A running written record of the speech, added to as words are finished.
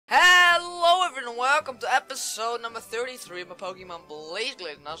and welcome to episode number 33 of my Pokémon Blazed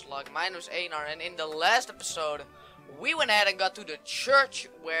Glazed Nuzlocke. My name is Einar, and in the last episode we went ahead and got to the church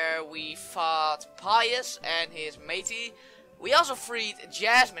where we fought Pius and his matey. We also freed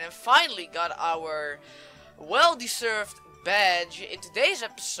Jasmine and finally got our well-deserved badge. In today's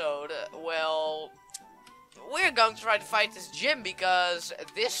episode, well, we're going to try to fight this gym because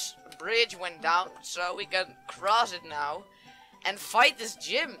this bridge went down, so we can cross it now and fight this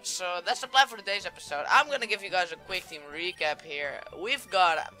gym. So that's the plan for today's episode. I'm gonna give you guys a quick team recap here. We've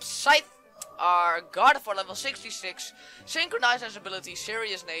got Scythe, our Gardevoir level 66, synchronized his ability,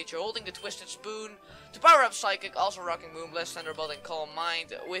 serious nature, holding the twisted spoon to power up psychic, also rocking Moonblast, Thunderbolt, and Calm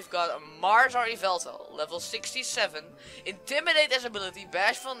Mind. We've got Mars, our Yveltal, level 67, intimidate his ability,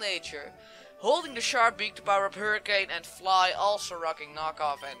 bashful nature, holding the sharp beak to power up Hurricane and Fly, also rocking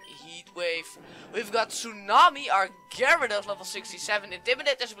Knockoff and Heat Wave. We've got Tsunami, our Gyarados, level 67,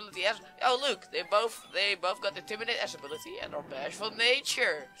 intimidate his ability as oh look, they both got intimidate as ability and are bashful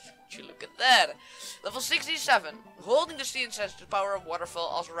nature. Would you look at that? Level 67, holding the Steam Sense to power up Waterfall,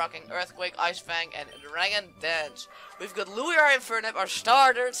 also rocking Earthquake, Ice Fang, and Dragon Dance. We've got Louis, our Infernape, our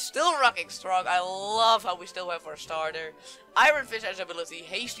starter, still rocking strong. I love how we still have our starter. Iron Fist as ability,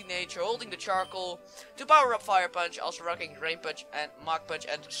 hasty nature, holding the charcoal to power up Fire Punch, also rocking Drain Punch and Mach Punch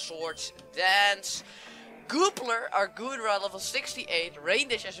and Swords Dance. Goopler, our Goodra, level 68, Rain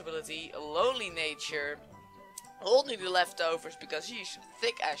Dish as ability, lonely nature, holding the leftovers because he's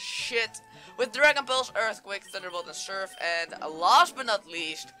thick as shit, with Dragon Pulse, Earthquake, Thunderbolt, and Surf. And last but not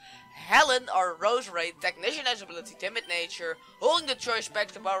least, Helen, our Roserade, technician as ability, timid nature, holding the choice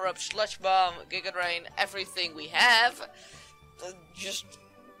specs to power up Sludge Bomb, Giga Drain, everything we have.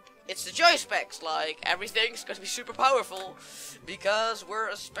 It's the choice specs, like everything's gonna be super powerful because we're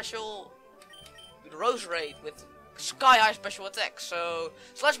a special Roserade with sky high special attacks. So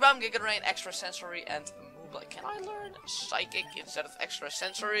Sludge Bomb, Giga Drain, extra sensory, and Moonblade. Can I learn psychic instead of extra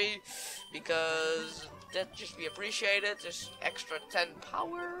sensory? Because that'd just be appreciated. Just extra 10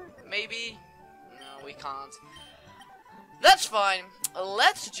 power, maybe? No, we can't. That's fine.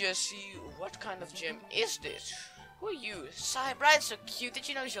 Let's just see what kind of gym is this. Who are you? Brian's so cute. Did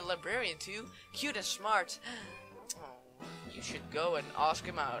you know he's a librarian too? Cute and smart. Oh, you should go and ask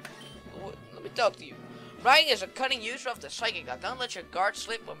him out. Let me talk to you. Brian is a cunning user of the psychic type. Don't let your guard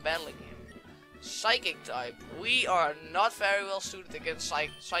slip when battling him. Psychic type. We are not very well suited against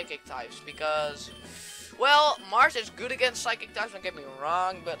psychic types because, well, Mars is good against psychic types, don't get me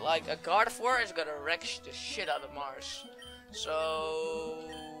wrong, but like a Gardevoir is gonna wreck the shit out of Mars. So,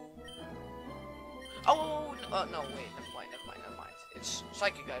 oh no, wait, never mind. It's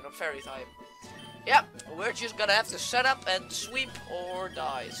psychic type, not fairy type. Yep, we're just gonna have to set up and sweep or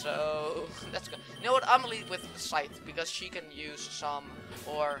die. So that's good. You know what? I'm gonna lead with Scythe because she can use some,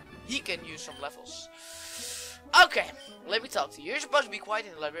 or he can use some levels. Okay, let me talk to you. You're supposed to be quiet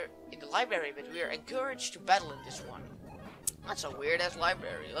in the library, but we are encouraged to battle in this one. That's a weird ass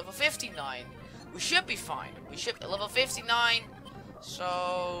library. Level 59. We should be fine. We should level 59.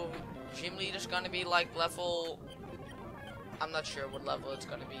 So gym leader's gonna be like level. I'm not sure what level it's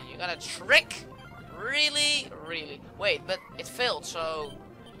gonna be. You got a trick? Really? Wait, but it failed, so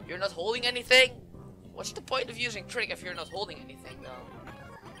you're not holding anything? What's the point of using trick if you're not holding anything, though?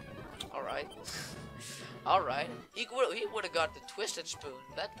 Alright. Alright. He would have got the twisted spoon.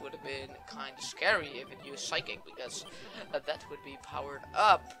 That would have been kind of scary if it used psychic, because that would be powered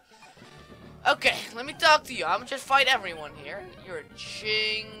up. Okay, let me talk to you. I'm just fight everyone here. You're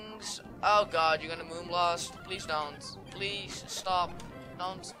Jinx. Oh god, you're gonna Moonblast. Please don't. Please stop.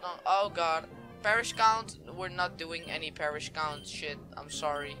 Don't. Oh god. Parish count? We're not doing any parish count shit. I'm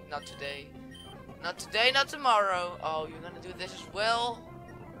sorry. Not today. Not today, not tomorrow. Oh, you're gonna do this as well?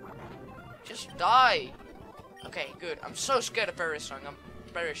 Just die. Okay, good. I'm so scared of Parish Song. I'm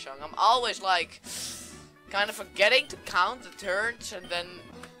always like kind of forgetting to count the turns and then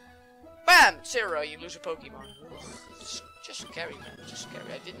BAM! 0, you lose a Pokemon. Just scary, man. Just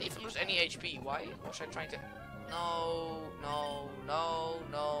scary. I didn't even lose any HP. Why was I trying to... No,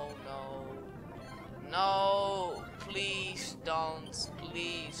 please don't.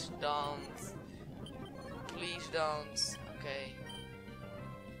 Okay.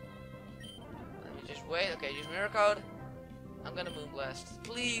 Let me just wait. Okay, use Mirror Code. I'm gonna Moonblast.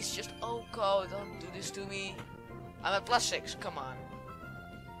 Please, just Oko, don't do this to me. I'm at +6, come on.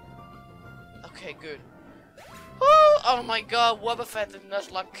 Okay, good. Woo! Oh my god, Wobbuffet, the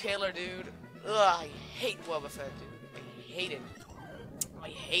Nuzlocke killer, dude. Ugh, I hate Wobbuffet, dude. I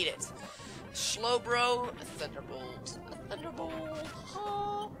hate it. Slowbro, a Thunderbolt.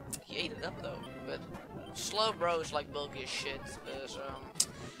 He ate it up though, but Slowbro is like bulky as shit.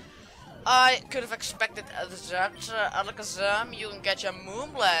 I could have expected that, Alakazam. You can catch a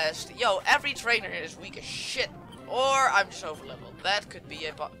Moonblast. Yo, every trainer here is weak as shit. Or I'm just overleveled. That could be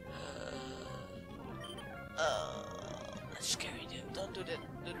a that's scary, dude. Don't do that.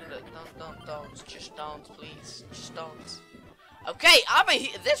 Don't. Just don't, please. Just don't. Okay,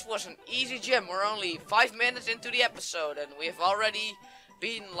 this was an easy gym. We're only 5 minutes into the episode, and we've already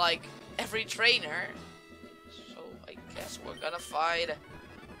been like every trainer. So I guess we're gonna fight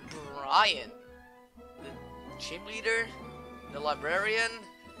Brian, the gym leader, the librarian,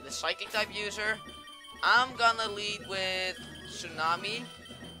 the psychic type user. I'm gonna lead with Tsunami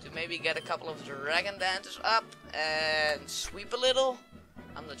to maybe get a couple of dragon dances up and sweep a little.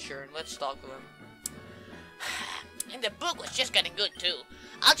 I'm not sure. Let's talk to him. And the book was just getting good too.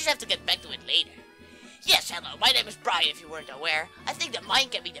 I'll just have to get back to it later. Yes, hello, my name is Brian if you weren't aware. I think the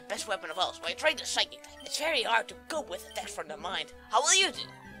mind can be the best weapon of all, so I tried the psychic type. It's very hard to cope with attacks from the mind. How will you do?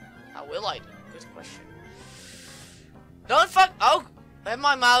 How will I do? Good question. Don't fuck. Oh, and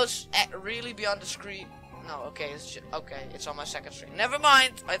my mouse really be on the screen. No, okay, it's on my second screen. Never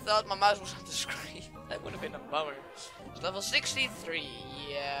mind. I thought my mouse was on the screen. That would have been a bummer. It's level 63.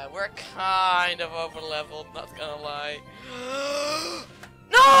 Yeah, we're kind of over leveled. Not gonna lie.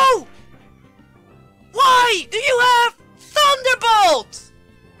 No! Why do you have Thunderbolt?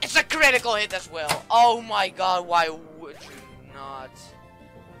 It's a critical hit as well. Oh my god, why would you not?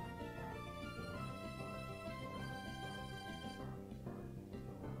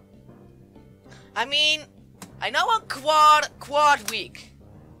 I mean, I know I'm quad weak.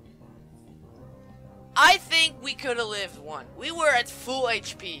 I think we could have lived one. We were at full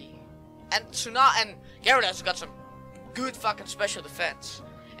HP. And Gyarados got some good fucking special defense.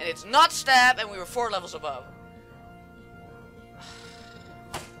 And it's not stab, and we were 4 levels above.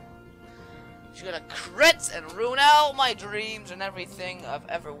 She's gonna crit and ruin all my dreams and everything I've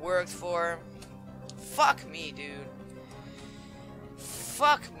ever worked for. Fuck me, dude.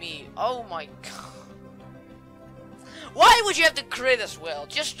 Fuck me. Oh my god. Why would you have to crit as well?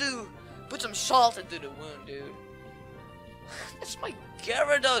 Just to put some salt into the wound, dude. That's my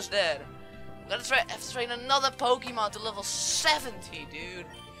Gyarados dead. I'm gonna have to train another Pokemon to level 70, dude.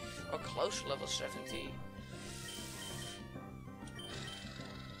 Or close to level 70.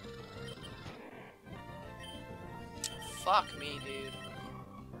 Fuck me, dude.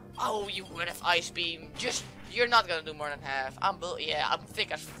 Oh, you would have Ice Beam. You're not gonna do more than half. I'm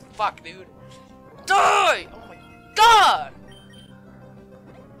thick as fuck, dude. Die! Oh my god!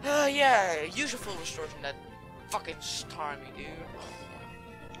 Yeah, use your full restore from that fucking Starmie, dude.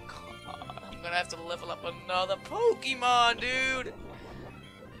 God, I'm gonna have to level up another Pokemon, dude.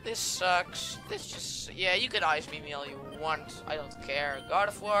 This sucks. Yeah, you could Ice Beam me all you want. I don't care. God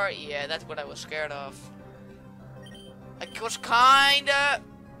of War, yeah, that's what I was scared of. I was kinda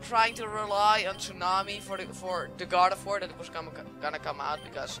trying to rely on Tsunami for the God of War that was gonna come out,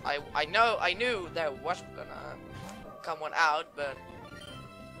 because I knew there was gonna come one out, but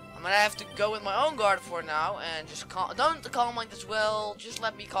I'm gonna have to go with my own God of War now and just don't Calm Mind as well. Just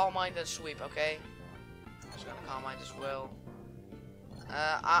let me Calm Mind and sweep, okay? Just gonna Calm Mind as well.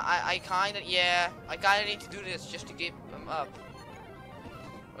 I kinda need to do this just to keep them up.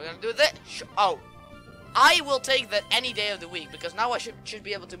 We're gonna do that. Oh, I will take that any day of the week, because now I should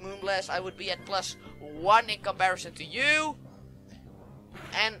be able to Moonblast. I would be at +1 in comparison to you.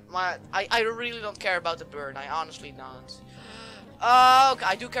 And I really don't care about the burn. I honestly don't. Okay,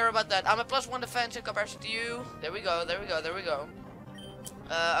 I do care about that. I'm at +1 defense in comparison to you. There we go.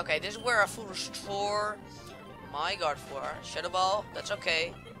 Okay, this is where I full restore my guard for Shadow Ball. That's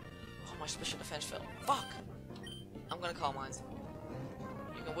okay. Oh, my special defense fell. Fuck. I'm gonna Calm Mind.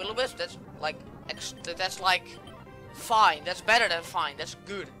 You can Will-O-Wisp. That's like fine. That's better than fine. That's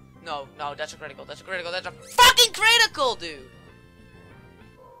good. No, that's a critical. That's a fucking critical, dude.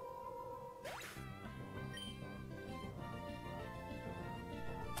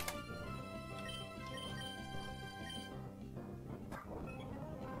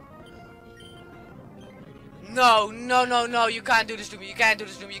 No, you can't do this to me. You can't do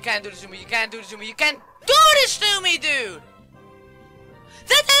this to me, dude.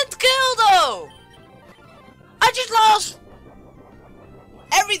 That didn't kill, though. I just lost.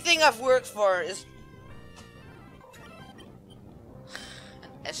 Everything I've worked for is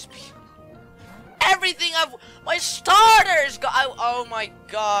an SP. Everything my starters got. Oh my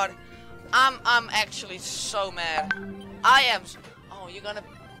god. I'm actually so mad. Oh, you're gonna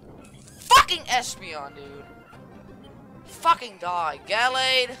fucking Espeon, dude. Fucking die.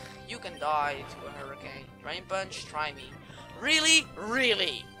 Gallade, you can die to a Hurricane. Drain Punch, try me. Really?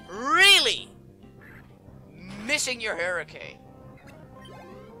 Missing your Hurricane.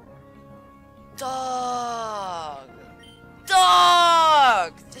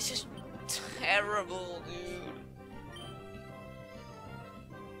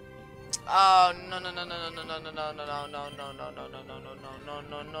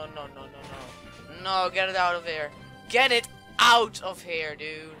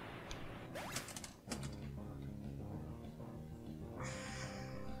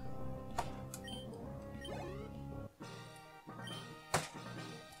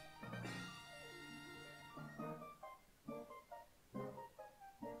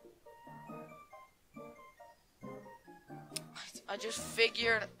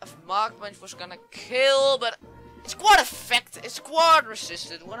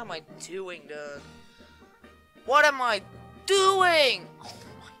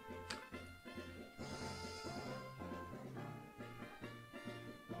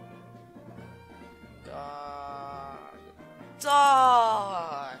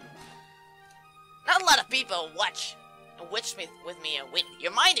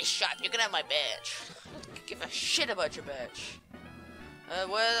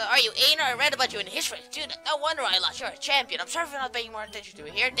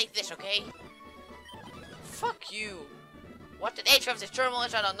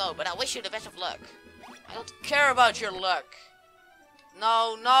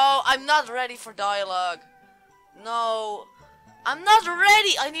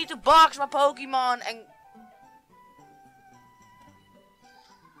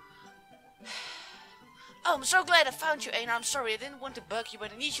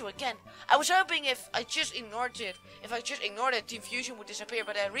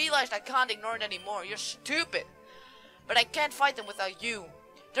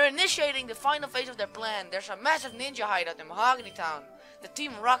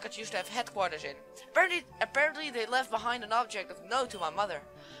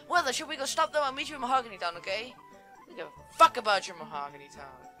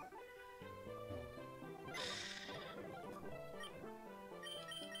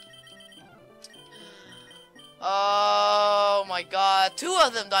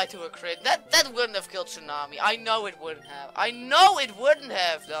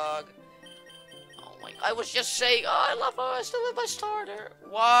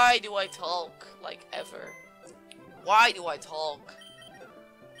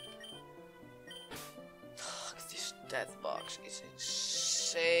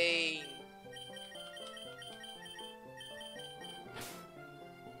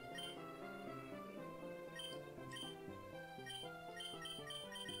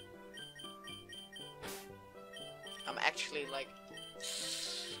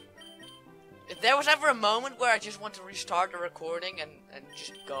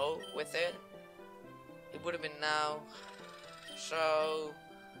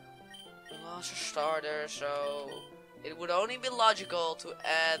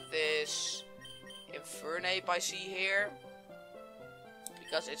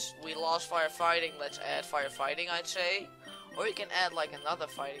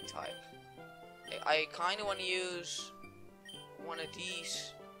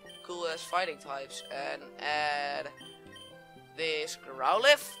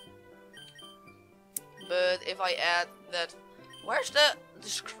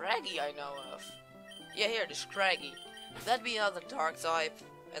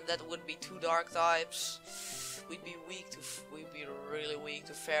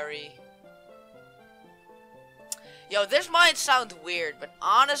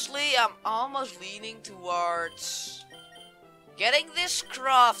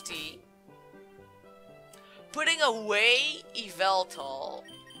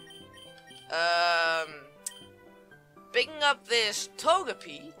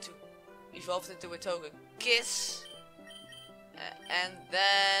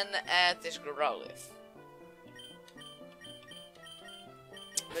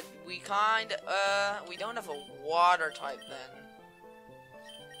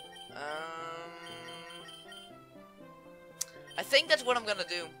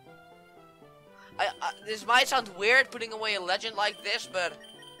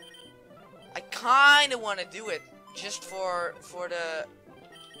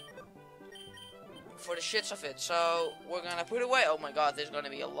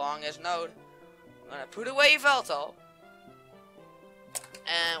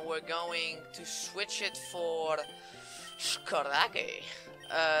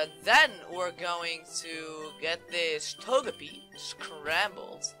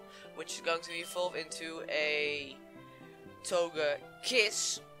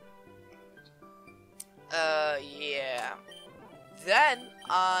 then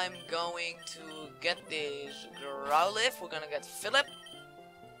I'm going to get this Growlithe. We're gonna get Philip.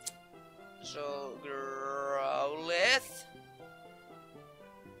 So Growlithe.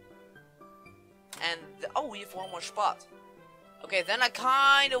 And oh, we have one more spot. Okay, then I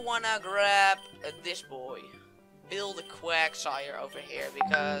kinda wanna grab this boy. Build a Quagsire over here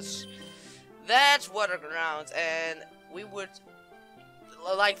because that's water ground, and we would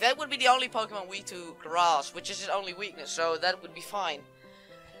like that would be the only Pokemon weak to grass, which is his only weakness, so that would be fine.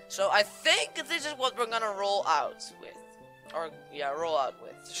 So I think this is what we're gonna roll out with. Or yeah, roll out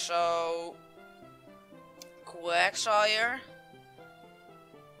with. So Quagsire.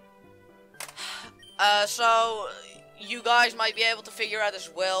 So you guys might be able to figure out as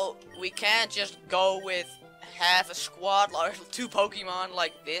well, we can't just go with half a squad or 2 Pokemon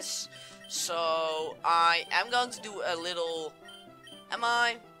like this. So I am going to do a little. Am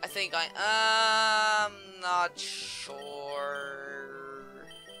I? I think I'm not sure.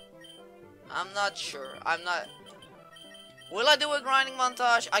 I'm not sure. I'm not. Will I do a grinding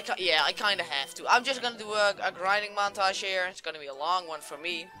montage? Yeah, I kind of have to. I'm just gonna do a grinding montage here. It's gonna be a long one for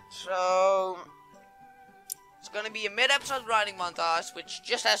me. So it's gonna be a mid-episode grinding montage, which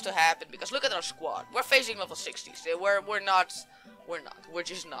just has to happen because look at our squad. We're facing level 60s. We're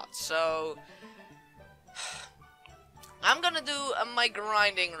just not. So I'm gonna do my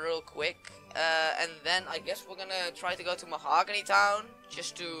grinding real quick, and then I guess we're gonna try to go to Mahogany Town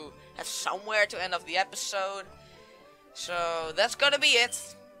just to have somewhere to end off the episode. So that's gonna be it.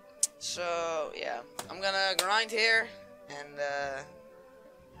 So yeah, I'm gonna grind here, and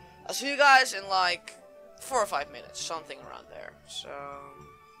I'll see you guys in like 4 or 5 minutes, something around there. So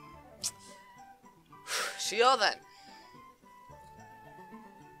see y'all then.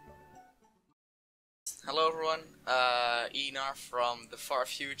 Hello everyone, Enar from the far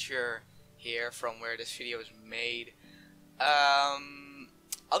future here, from where this video is made.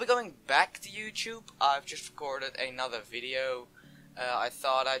 I'll be going back to YouTube. I've just recorded another video. I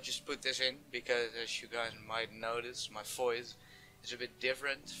thought I'd just put this in because, as you guys might notice, my voice is a bit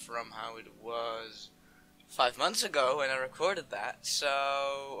different from how it was 5 months ago when I recorded that,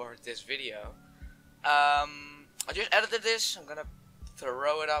 or this video. I just edited this. I'm gonna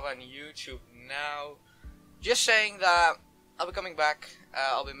throw it up on YouTube now. Just saying that I'll be coming back.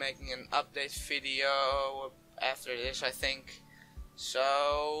 I'll be making an update video after this, I think.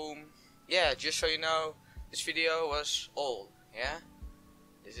 So yeah, just so you know, this video was old. Yeah,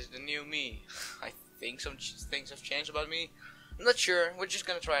 this is the new me. I think some things have changed about me. I'm not sure. We're just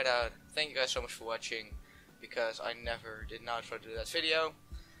gonna try it out. Thank you guys so much for watching, because I never did not try to do that video.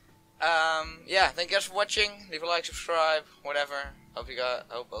 Yeah, thank you guys for watching. Leave a like, subscribe, whatever.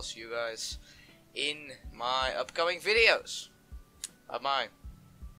 Hope I'll see you guys in my upcoming videos. Bye bye.